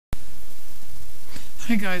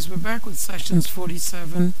Hi guys, we're back with sessions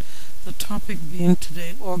 47, the topic being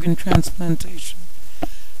today organ transplantation.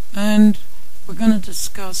 And we're going to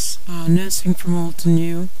discuss nursing from old to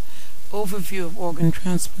new, overview of organ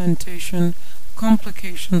transplantation,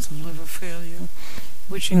 complications of liver failure,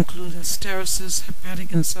 which include Asterixis, hepatic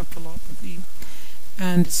encephalopathy,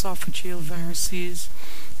 and esophageal varices,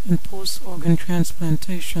 and post-organ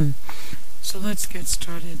transplantation. So let's get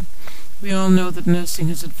started. We all know that nursing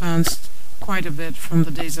has advanced quite a bit from the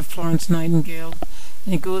days of Florence Nightingale,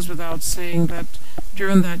 and it goes without saying that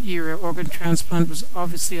during that era organ transplant was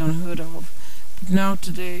obviously unheard of. But now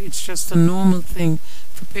today it's just a normal thing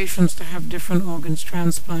for patients to have different organs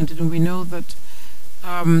transplanted, and we know that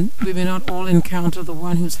we may not all encounter the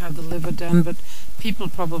one who's had the liver done, but people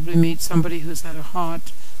probably meet somebody who's had a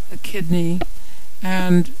heart, a kidney,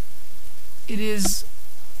 and it is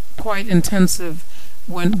quite intensive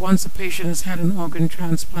once a patient has had an organ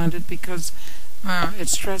transplanted, because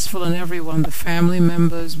it's stressful on everyone, the family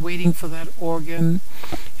members waiting for that organ,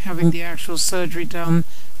 having the actual surgery done.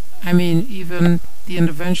 I mean, even the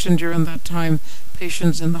intervention during that time,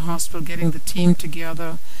 patients in the hospital, getting the team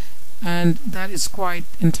together, and that is quite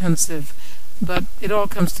intensive. But it all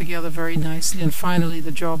comes together very nicely, and finally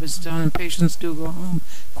the job is done, and patients do go home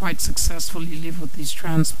quite successfully, live with these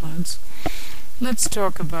transplants. Let's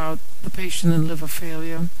talk about the patient in liver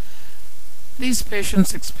failure. These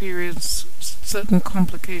patients experience certain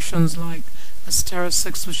complications like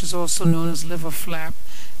Asterixis, which is also known as liver flap.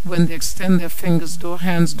 When they extend their fingers,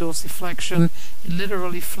 hands dorsiflexion, it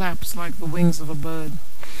literally flaps like the wings of a bird.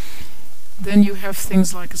 Then you have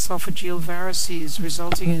things like esophageal varices,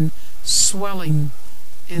 resulting in swelling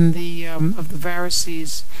in the of the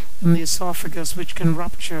varices in the esophagus, which can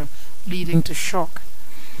rupture, leading to shock.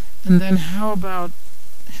 And then how about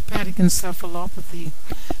hepatic encephalopathy?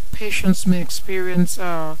 Patients may experience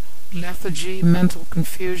lethargy, mental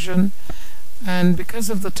confusion, and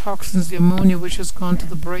because of the toxins, the ammonia which has gone to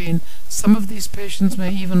the brain, some of these patients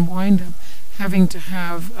may even wind up having to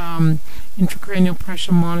have intracranial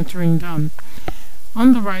pressure monitoring done.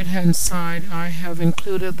 On the right hand side I have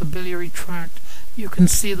included the biliary tract. You can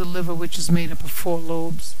see the liver, which is made up of 4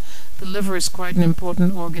 lobes. The liver is quite an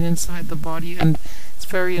important organ inside the body, and it's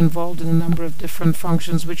very involved in a number of different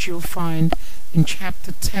functions, which you'll find in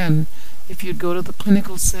chapter 10. If you go to the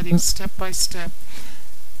clinical settings step by step,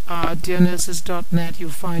 dearnurses.net, you'll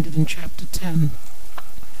find it in chapter 10.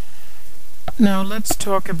 Now let's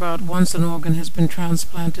talk about once an organ has been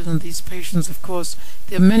transplanted, and these patients, of course,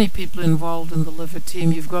 there are many people involved in the liver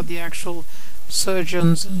team. You've got the actual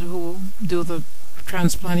surgeons who do the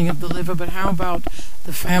transplanting of the liver, but how about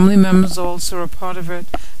the family members also are part of it,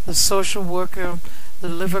 the social worker, the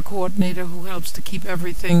liver coordinator who helps to keep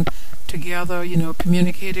everything together,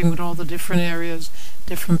 communicating with all the different areas,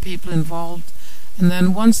 different people involved. And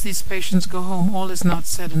then once these patients go home, all is not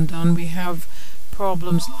said and done. We have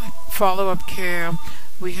problems like follow-up care.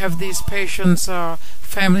 We have these patients,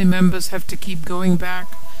 family members have to keep going back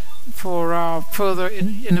for further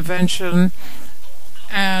intervention.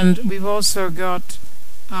 And we've also got,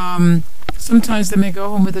 sometimes they may go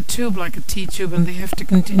home with a tube like a T-tube, and they have to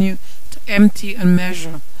continue to empty and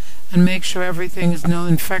measure and make sure everything is no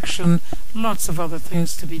infection, lots of other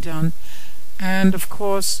things to be done. And of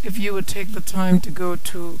course, if you would take the time to go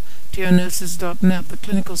to dearnurses.net, the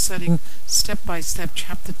clinical setting step-by-step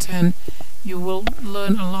chapter 10, you will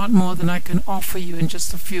learn a lot more than I can offer you in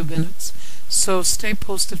just a few minutes. So stay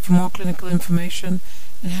posted for more clinical information,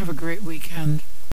 and have a great weekend.